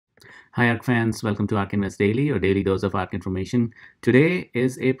Hi ARK fans, welcome to ARK Invest Daily, your daily dose of ARK information. Today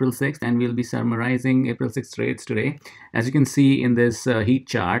is April 6th and we'll be summarizing April 6th trades today. As you can see in this heat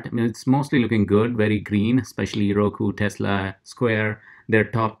chart, it's mostly looking good, very green, especially Roku, Tesla, Square, their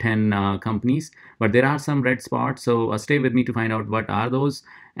top 10 companies. But there are some red spots, so stay with me to find out what are those.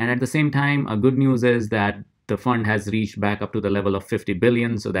 And at the same time, good news is that the fund has reached back up to the level of 50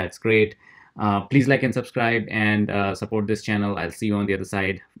 billion, so that's great. Please like and subscribe and support this channel. I'll see you on the other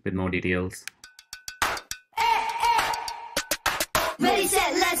side with more details. Ready,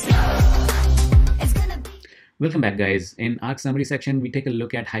 set, let's go. It's gonna be. Welcome back, guys. In ARK summary section, we take a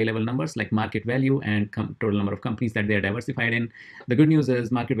look at high-level numbers like market value and total number of companies that they are diversified in. The good news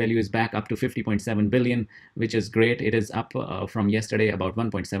is market value is back up to 50.7 billion, which is great. It is up from yesterday about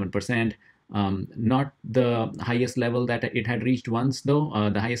 1.7%. Not the highest level that it had reached once, though.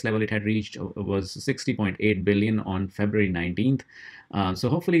 The highest level it had reached was 60.8 billion on February 19th. So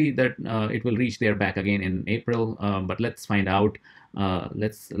hopefully that it will reach there back again in April. But let's find out.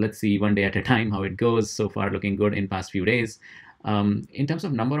 Let's see one day at a time how it goes. So far, looking good in past few days. In terms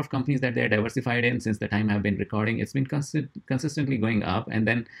of number of companies that they're diversified in, since the time I've been recording, it's been consistently going up. And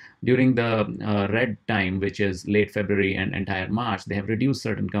then during the red time, which is late February and entire March, they have reduced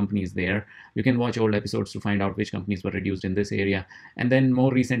certain companies there. You can watch old episodes to find out which companies were reduced in this area. And then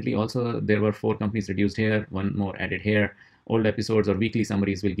more recently also, there were 4 companies reduced here, 1 more added here. Old episodes or weekly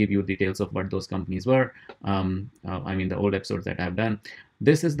summaries will give you details of what those companies were. I mean, the old episodes that I've done.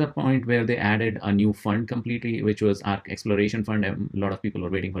 This is the point where they added a new fund completely, which was ARK Exploration Fund. A lot of people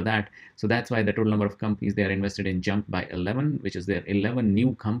were waiting for that. So that's why the total number of companies they are invested in jumped by 11, which is there 11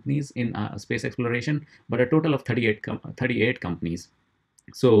 new companies in space exploration, but a total of 38 companies.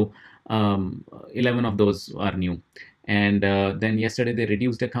 So 11 of those are new. And then yesterday they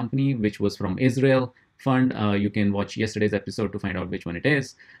reduced a company which was from Israel fund. You can watch yesterday's episode to find out which one it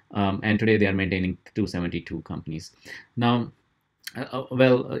is. And today they are maintaining 272 companies. Now,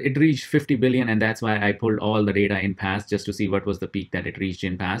 well, it reached 50 billion, and that's why I pulled all the data in past just to see what was the peak that it reached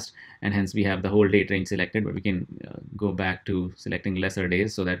in past, and hence we have the whole date range selected, but we can go back to selecting lesser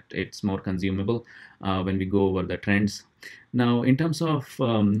days so that it's more consumable when we go over the trends. Now, in terms of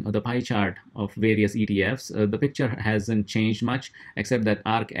the pie chart of various ETFs, the picture hasn't changed much, except that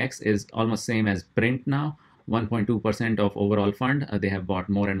ARKX is almost same as Print now. 1.2% of overall fund. They have bought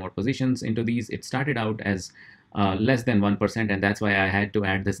more and more positions into these. It started out as less than 1%, and that's why I had to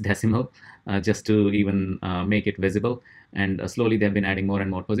add this decimal just to even make it visible. And slowly they've been adding more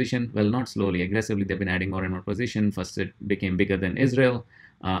and more position. Well, not slowly, aggressively they've been adding more and more position. First it became bigger than Israel,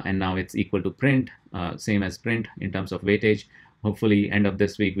 and now it's equal to Print, same as Print in terms of weightage. Hopefully end of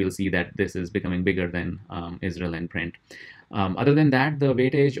this week we'll see that this is becoming bigger than Israel and Print. Other than that, the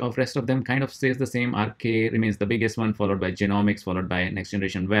weightage of rest of them kind of stays the same. RK remains the biggest one, followed by genomics, followed by next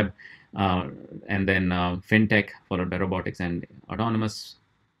generation web, and then fintech, followed by robotics and autonomous,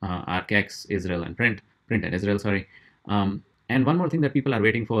 ARKX, Israel and Print and Israel, sorry. And one more thing that people are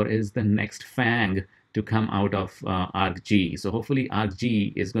waiting for is the next FANG to come out of ARKG. So hopefully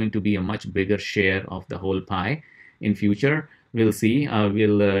ARKG is going to be a much bigger share of the whole pie in future. We'll see.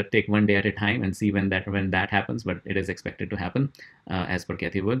 We'll take one day at a time and see when that happens, but it is expected to happen as per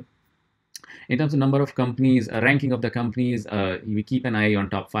Cathie Wood. In terms of number of companies, ranking of the companies, we keep an eye on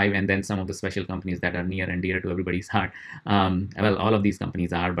top 5 and then some of the special companies that are near and dear to everybody's heart. Well, all of these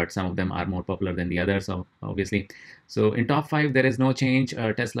companies are, but some of them are more popular than the others, so obviously. So in top 5, there is no change.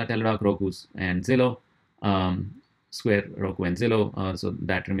 Tesla, Teladoc, Roku, and Zillow. Square, Roku, and Zillow, so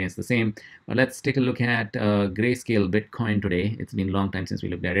that remains the same. Let's take a look at Grayscale Bitcoin today. It's been a long time since we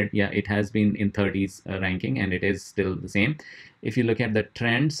looked at it. Yeah, it has been in 30s ranking, and it is still the same. If you look at the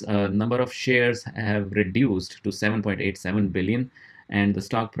trends, number of shares have reduced to 7.87 billion, and the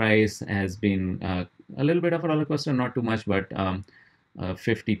stock price has been a little bit of a roller coaster, not too much, but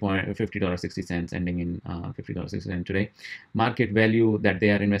 $50.60 ending in $50.60 today. Market value that they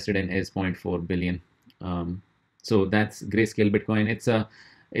are invested in is 0.4 billion. So that's Grayscale Bitcoin.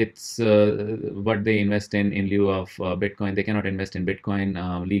 It's what they invest in lieu of Bitcoin. They cannot invest in Bitcoin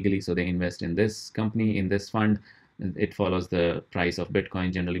legally, so they invest in this company, in this fund. It follows the price of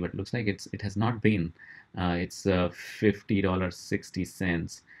Bitcoin generally, but it looks like it has not been. It's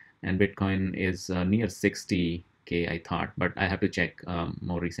 $50.60, and Bitcoin is near 60K, I thought, but I have to check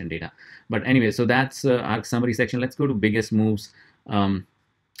more recent data. But anyway, so that's our summary section. Let's go to biggest moves.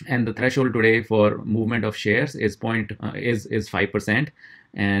 And the threshold today for movement of shares is 5%.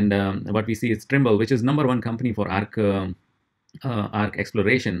 And what we see is Trimble, which is #1 company for ARK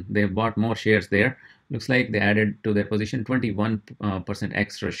exploration. They've bought more shares there. Looks like they added to their position 21%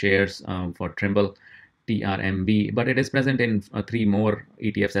 extra shares for Trimble. TRMB, but it is present in 3 more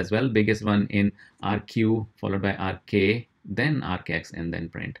ETFs as well. Biggest one in RQ, followed by RK, then ARKX, and then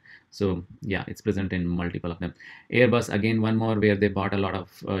Print. So yeah, it's present in multiple of them. Airbus, again, one more where they bought a lot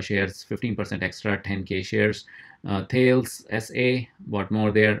of shares, 15% extra, 10K shares. Thales SA bought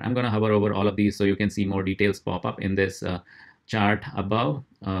more there. I'm going to hover over all of these so you can see more details pop up in this chart above.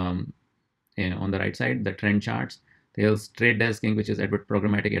 On the right side, the trend charts. Thales Trade Desking, which is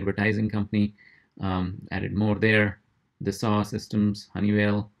programmatic advertising company, added more there. The SAW Systems,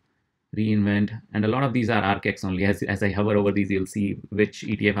 Honeywell, Reinvent, and a lot of these are ARKX only. As I hover over these, you'll see which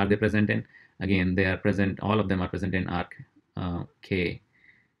ETF are they present in. Again, they are present, all of them are present in ARKK,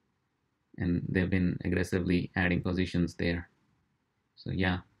 and they've been aggressively adding positions there. So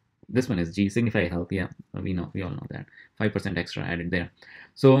yeah, this one is Signify Health. Yeah, we all know that. 5% extra added there.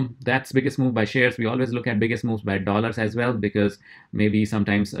 So that's biggest move by shares. We always look at biggest moves by dollars as well, because maybe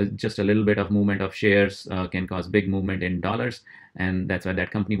sometimes just a little bit of movement of shares can cause big movement in dollars, and that's why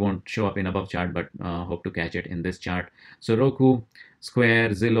that company won't show up in above chart, but hope to catch it in this chart. So Roku,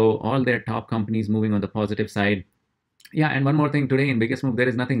 Square, Zillow, all their top companies moving on the positive side. Yeah, and one more thing, today in biggest move, there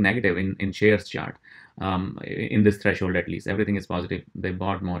is nothing negative in shares chart. In this threshold, at least, everything is positive. They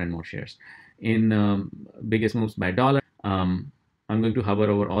bought more and more shares. In biggest moves by dollar, I'm going to hover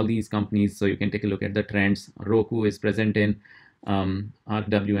over all these companies so you can take a look at the trends. Roku is present in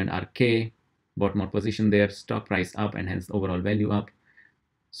ARKW and RK, bought more position there. Stock price up and hence overall value up.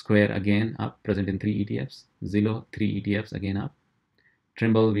 Square again up, present in 3 ETFs. Zillow, 3 ETFs again up.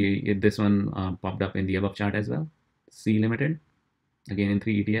 Trimble, this one popped up in the above chart as well. C Limited, again in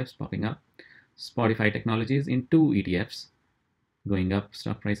 3 ETFs, popping up. Spotify Technologies in 2 ETFs, going up.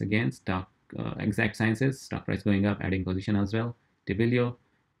 Stock price again. Exact Sciences, stock price going up, adding position as well. Tibilio,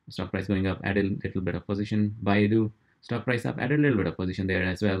 stock price going up, added a little bit of position. Baidu, stock price up, added a little bit of position there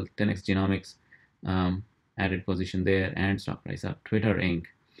as well. 10x Genomics, added position there and stock price up. Twitter Inc.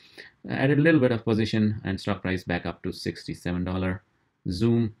 Added a little bit of position and stock price back up to $67.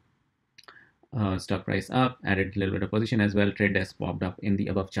 Zoom, stock price up, added a little bit of position as well. Trade Desk popped up in the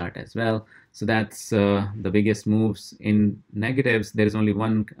above chart as well. So that's the biggest moves. In negatives, there is only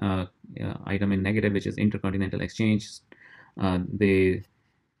one item in negative, which is Intercontinental Exchange. They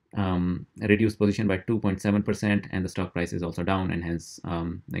reduced position by 2.7%, and the stock price is also down, and hence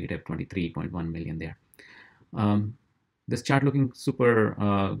negative 23.1 million there. This chart looking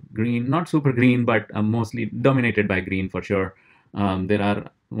super green, not super green, but mostly dominated by green for sure. There are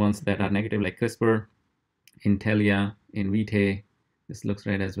ones that are negative, like CRISPR, Intelia, Invitae. This looks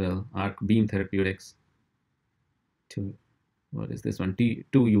red as well. Arc Beam Therapeutics. What is this one?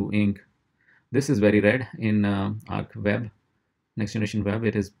 2U Inc. This is very red in Arc Web, Next Generation Web.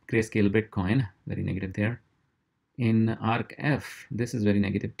 It is Grayscale Bitcoin, very negative there. In Arc F, this is very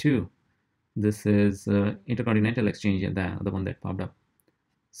negative too. This is Intercontinental Exchange, the one that popped up.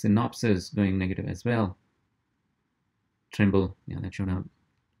 Synopsys going negative as well. Trimble, yeah, that showed up.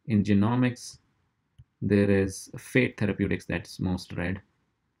 In genomics, there is Fate Therapeutics, that's most red.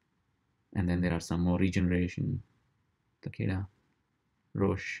 And then there are some more: Regeneration, Takeda,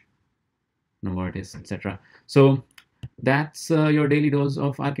 Roche, Novartis, etc. So that's your daily dose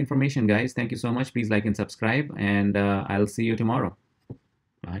of ARK information, guys. Thank you so much. Please like and subscribe, and I'll see you tomorrow.